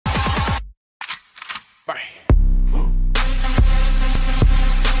Bye.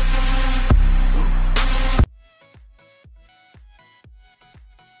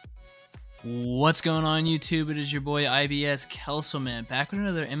 What's going on YouTube? It is your boy IBS Kelselman back with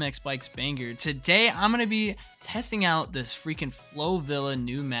another MX Bikes banger. Today I'm going to be testing out this freaking Flowvilla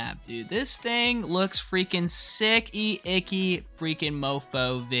new map, dude. This thing looks freaking sick-y, icky, freaking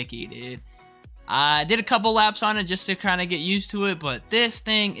mofo Vicky, dude. I did a couple laps on it just to kind of get used to it, but this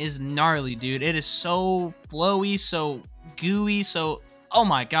thing is gnarly, dude. It is so flowy, so gooey, so, oh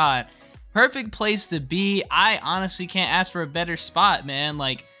my god. Perfect place to be. I honestly can't ask for a better spot, man.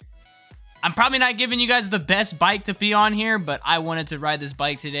 Like, I'm probably not giving you guys the best bike to be on here, but I wanted to ride this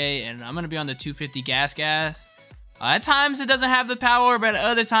bike today, and I'm going to be on the 250 gas. At times, it doesn't have the power, but at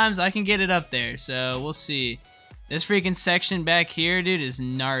other times, I can get it up there, so we'll see. This freaking section back here, dude, is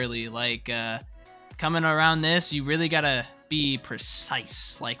gnarly. Like, coming around this, you really got to be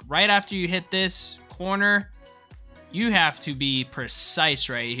precise. Like, right after you hit this corner, you have to be precise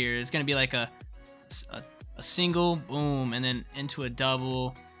right here. It's going to be like a single, boom, and then into a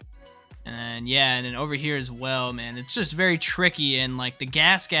double. And then, yeah, and then over here as well, man. It's just very tricky, and like the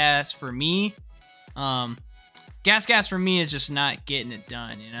gas for me, gas for me is just not getting it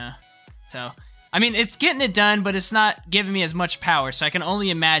done, you know? So, I mean, it's getting it done, but it's not giving me as much power. So I can only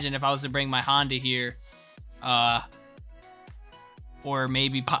imagine if I was to bring my Honda here, or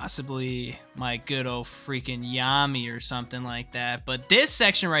maybe possibly my good old freaking Yami or something like that. But this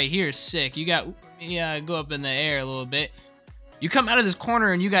section right here is sick. You got, yeah, go up in the air a little bit. You come out of this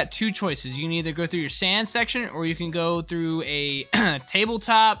corner and you got two choices. You can either go through your sand section or you can go through a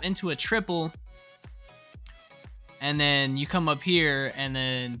tabletop into a triple. And then you come up here and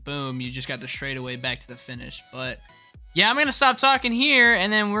then boom, you just got the straightaway back to the finish. But yeah, I'm going to stop talking here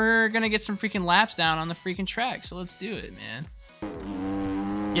and then we're going to get some freaking laps down on the freaking track. So let's do it, man.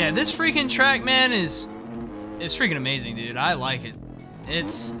 Yeah, this freaking track, man, is freaking amazing, dude. I like it.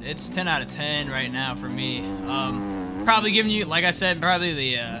 It's 10 out of 10 right now for me. Probably giving you, like I said, probably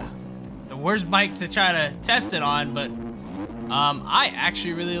the worst bike to try to test it on, but I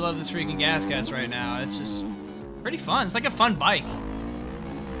actually really love this freaking gas right now. It's just pretty fun. It's like a fun bike.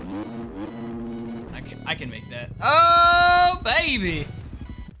 I can make that. Oh, baby!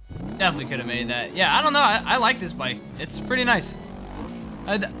 Definitely could have made that. Yeah, I don't know. I like this bike. It's pretty nice.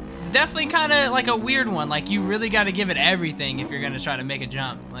 It's definitely kind of like a weird one. Like, you really got to give it everything if you're going to try to make a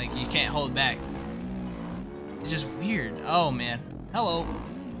jump. Like, you can't hold back. It's just weird. Oh, man. Hello.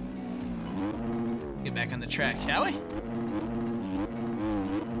 Get back on the track, shall we?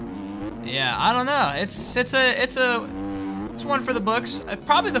 Yeah, I don't know. It's one for the books.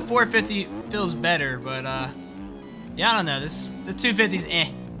 Probably the 450 feels better, but yeah, I don't know. The 250's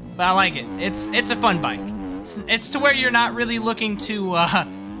but I like it. It's a fun bike. It's to where you're not really looking to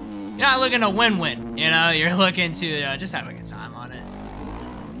you're not looking to win-win. You know, you're looking to just have a good time on it.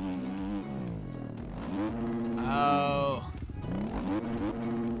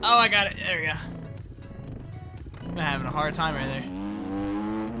 Oh, I got it. There we go. I'm having a hard time right there.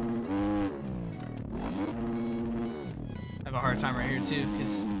 I have a hard time right here too,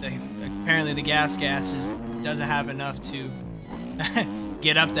 because apparently the gas just doesn't have enough to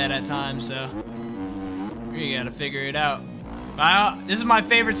get up that at times, so you gotta figure it out. This is my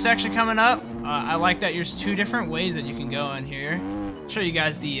favorite section coming up. I like that there's two different ways that you can go in here. I'll show you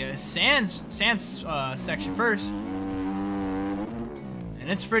guys the sands section first. And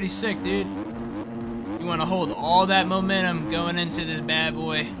it's pretty sick, dude. You want to hold all that momentum going into this bad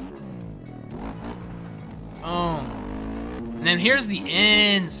boy. And then here's the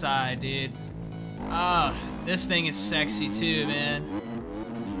inside, dude. This thing is sexy too,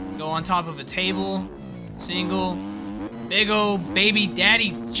 man. Go on top of a table, single, big old baby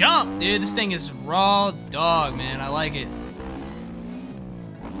daddy jump, dude. This thing is raw dog, man. I like it.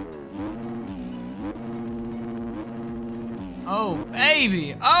 Oh,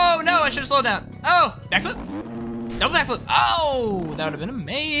 baby. Oh, no, I should have slowed down. Oh, backflip. Double backflip. Oh, that would have been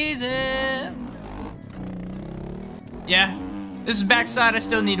amazing. Yeah, this is backside. I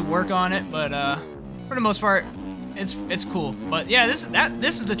still need to work on it, but for the most part, it's cool. But yeah, this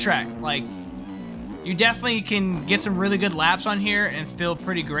is the track. Like, you definitely can get some really good laps on here and feel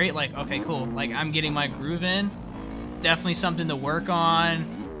pretty great. Like, okay, cool. Like, I'm getting my groove in. Definitely something to work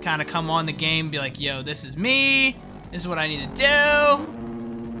on. Kind of come on the game, be like, yo, this is me. This is what I need to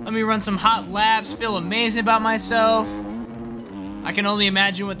do. Let me run some hot laps, feel amazing about myself. I can only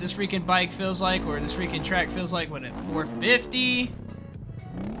imagine what this freaking bike feels like, or this freaking track feels like when at 450.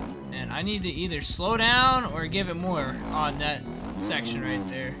 And I need to either slow down or give it more on that section right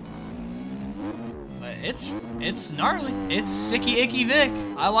there. But it's gnarly. It's sicky icky Vic.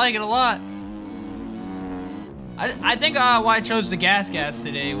 I like it a lot. I think why I chose the gas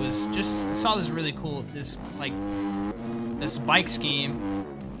today was just I saw this really cool this bike scheme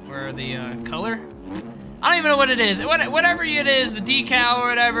where the color, I don't even know what it is. Whatever it is, the decal or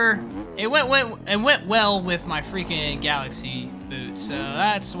whatever, it went well with my freaking Galaxy boot. So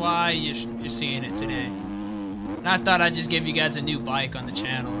that's why you're seeing it today. And I thought I'd just give you guys a new bike on the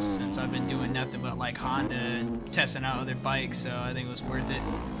channel since I've been doing nothing but like Honda and testing out other bikes. So I think it was worth it.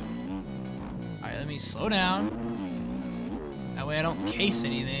 All right, let me slow down. That way I don't case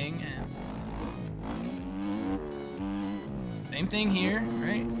anything. And same thing here,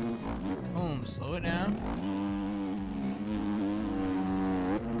 right? Boom, slow it down.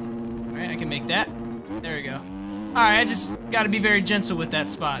 Alright, I can make that. There we go. Alright, I just gotta be very gentle with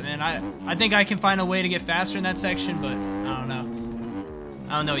that spot, man. I think I can find a way to get faster in that section, but I don't know.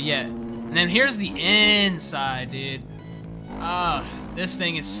 I don't know yet. And then here's the inside, dude. Ah, this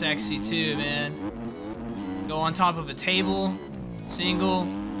thing is sexy too, man. Go on top of a table. Single.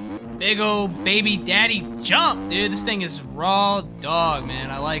 Big old baby daddy jump, dude. This thing is raw dog,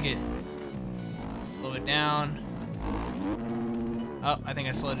 man. I like it. Slow it down. Oh, I think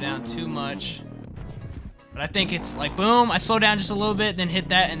I slowed it down too much. But I think it's like, boom, I slow down just a little bit, then hit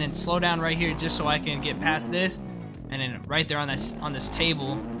that, and then slow down right here just so I can get past this. And then right there on this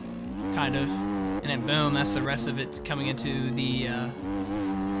table, kind of. And then boom, that's the rest of it coming into the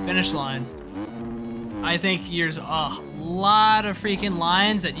finish line. I think there's a lot of freaking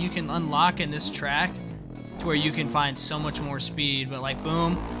lines that you can unlock in this track to where you can find so much more speed. But like,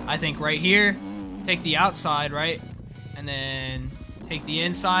 boom, I think right here, take the outside, right? And then take the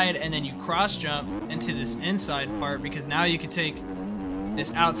inside, and then you cross jump into this inside part, because now you can take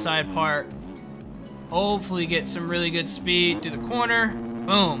this outside part, hopefully get some really good speed to the corner.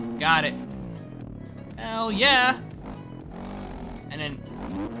 Boom, got it. Hell yeah. And then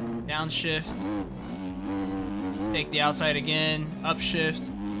downshift. Take the outside again, upshift,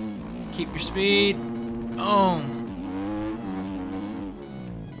 keep your speed. Boom.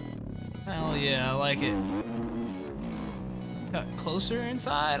 Hell yeah, I like it. Got closer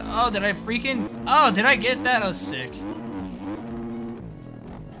inside. Oh, did I freaking... Oh, did I get that? That was sick. And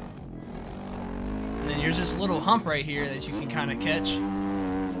then here's this little hump right here that you can kind of catch.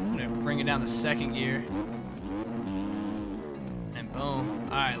 I'm gonna bring it down to second gear. And boom.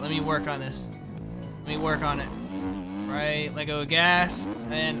 Alright, let me work on this. Let me work on it. Right, let go of gas,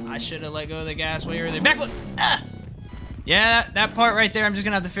 and I should have let go of the gas way earlier. Backflip! Ah! Yeah, that part right there, I'm just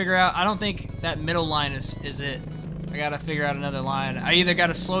gonna have to figure out. I don't think that middle line is it. I gotta figure out another line. I either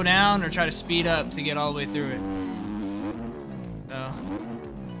gotta slow down or try to speed up to get all the way through it. So,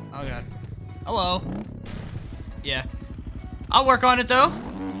 oh god. Hello. Yeah. I'll work on it though.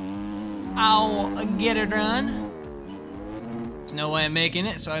 I'll get it done. There's no way I'm making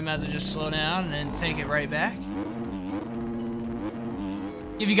it, so I might as well just slow down and then take it right back.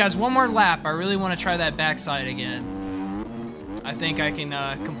 Give you guys one more lap. I really want to try that backside again. I think I can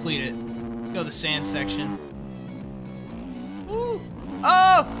complete it. Let's go to the sand section. Woo!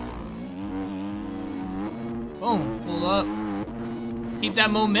 Oh! Boom, pull up. Keep that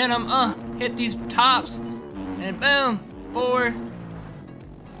momentum. Hit these tops. And boom, forward.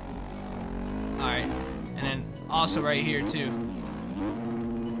 Alright. And then also right here too.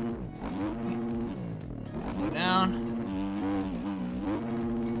 Go down.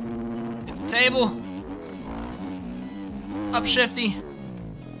 Table. Upshifty.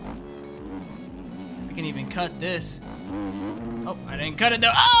 I can even cut this. Oh, I didn't cut it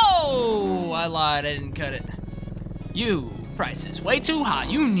though. Oh! I lied, I didn't cut it. You, price is way too high.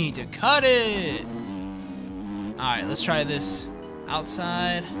 You need to cut it. Alright, let's try this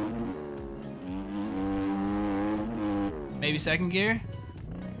outside. Maybe second gear.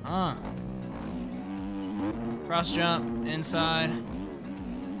 Cross jump, inside.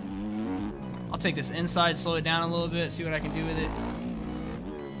 I'll take this inside, slow it down a little bit, see what I can do with it.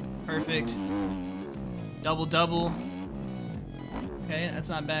 Perfect. Double, double. Okay, that's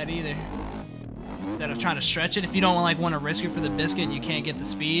not bad either. Instead of trying to stretch it, if you don't want to risk it for the biscuit and you can't get the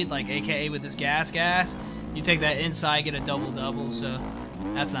speed, like AKA with this gas, you take that inside, get a double, double, so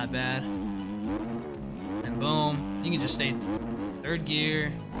that's not bad. And boom, you can just stay third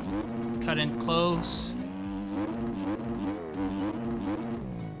gear, cut in close.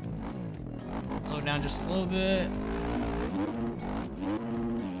 Slow down just a little bit.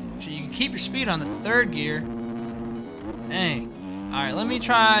 So you can keep your speed on the third gear. Dang. Alright, let me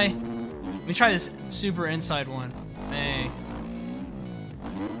try this super inside one. Dang.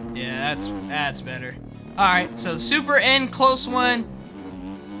 Yeah, that's better. Alright, so super in close one.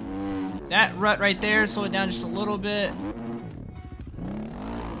 That rut right there, slow it down just a little bit.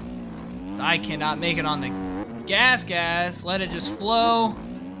 I cannot make it on the gas. Let it just flow.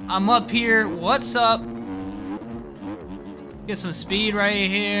 I'm up here. What's up? Get some speed right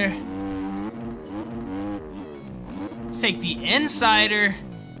here. Let's take the Insider.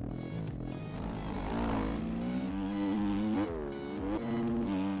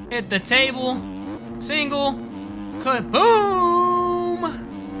 Hit the table. Single. Cut. Boom!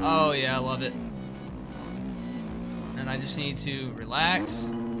 Oh, yeah, I love it. And I just need to relax.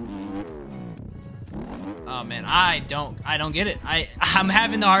 Oh, man, I don't get it. I'm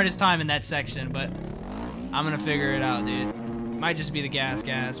having the hardest time in that section, but I'm gonna figure it out, dude. Might just be the gas,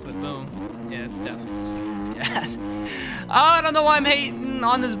 but boom. Yeah, it's definitely just the gas. Oh, I don't know why I'm hating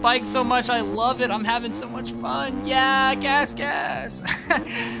on this bike so much. I love it. I'm having so much fun. Yeah, gas.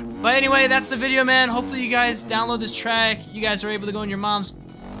 But anyway, that's the video, man. Hopefully you guys download this track. You guys are able to go in your mom's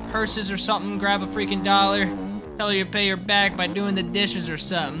purses or something, grab a freaking $1, tell her you pay her back by doing the dishes or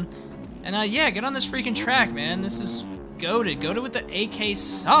something. And yeah, get on this freaking track, man. This is goated. Goated with the AK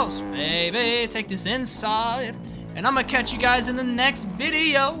sauce, baby. Take this inside. And I'm gonna catch you guys in the next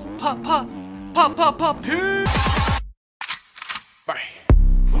video. Peace. Bye.